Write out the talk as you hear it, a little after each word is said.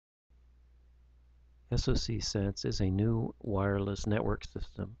SOC Sense is a new wireless network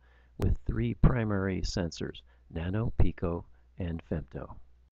system with 3 primary sensors: nano, pico, and femto.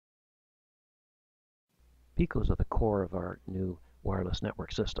 Picos are the core of our new wireless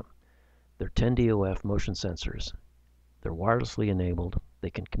network system. They're 10DOF motion sensors. They're wirelessly enabled. They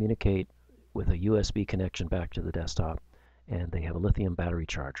can communicate with a USB connection back to the desktop, and they have a lithium battery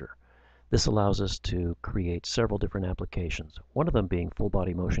charger. This allows us to create several different applications, one of them being full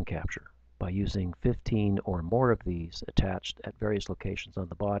body motion capture. By using 15 or more of these attached at various locations on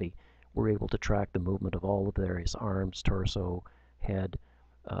the body, we're able to track the movement of all of the various arms, torso, head,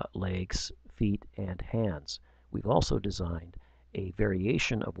 legs, feet, and hands. We've also designed a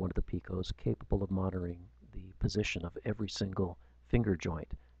variation of one of the picos capable of monitoring the position of every single finger joint.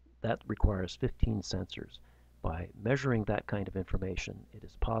 That requires 15 sensors. By measuring that kind of information, it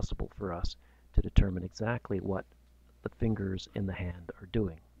is possible for us to determine exactly what the fingers in the hand are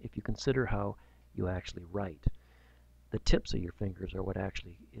doing. If you consider how you actually write, the tips of your fingers are what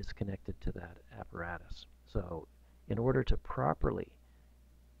actually is connected to that apparatus. So in order to properly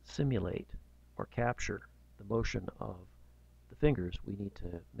simulate or capture the motion of the fingers, we need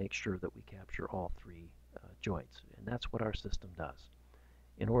to make sure that we capture all 3 joints, and that's what our system does.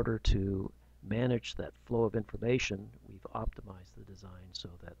 In order to manage that flow of information, we've optimized the design so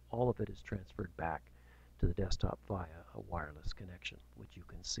that all of it is transferred back to the desktop via a wireless connection, which you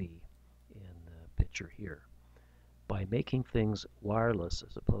can see in the picture here. By making things wireless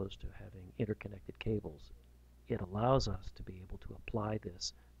as opposed to having interconnected cables, it allows us to be able to apply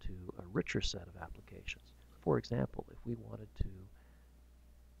this to a richer set of applications. For example, if we wanted to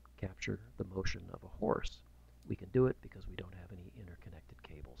capture the motion of a horse, we can do it because we don't have any interconnected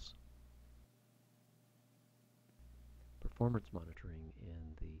cables. Performance monitoring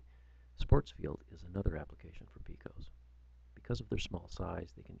in the sports field is another application for picos. Because of their small size,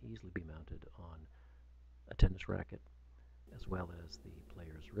 they can easily be mounted on a tennis racket as well as the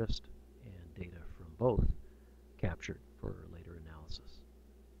player's wrist, and data from both captured for later analysis.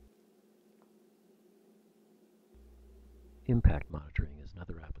 Impact monitoring is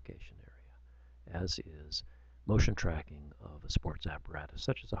another application area, as is motion tracking of a sports apparatus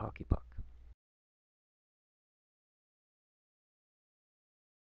such as a hockey puck.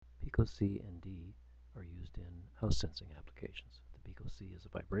 Pico C and D are used in house sensing applications. The Pico C is a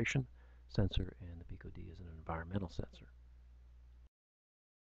vibration sensor and the Pico D is an environmental sensor.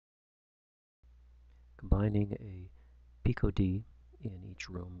 Combining a Pico D in each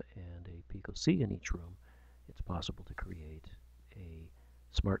room and a Pico C in each room, it's possible to create a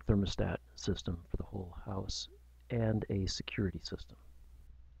smart thermostat system for the whole house and a security system.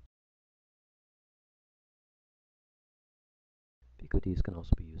 Pico Ds can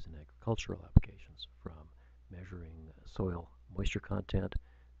also be used in agricultural applications, from measuring soil moisture content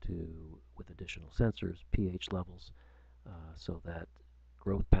to, with additional sensors, pH levels, so that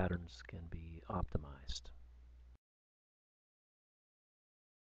growth patterns can be optimized.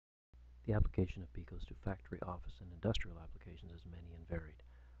 The application of picos to factory, office, and industrial applications is many and varied.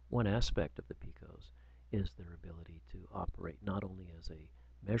 One aspect of the picos is their ability to operate not only as a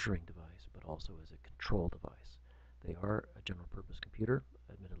measuring device, but also as a control device. They are a general purpose computer,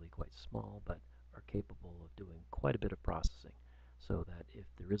 admittedly quite small, but are capable of doing quite a bit of processing, so that if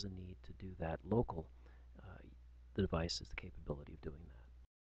there is a need to do that local, the device has the capability of doing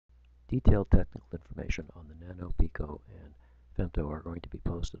that. Detailed technical information on the Nano, Pico, and Femto are going to be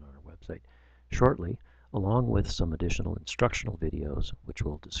posted on our website shortly, along with some additional instructional videos which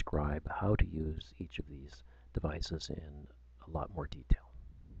will describe how to use each of these devices in a lot more detail.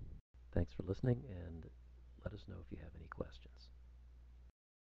 Thanks for listening, and let us know if you have any questions.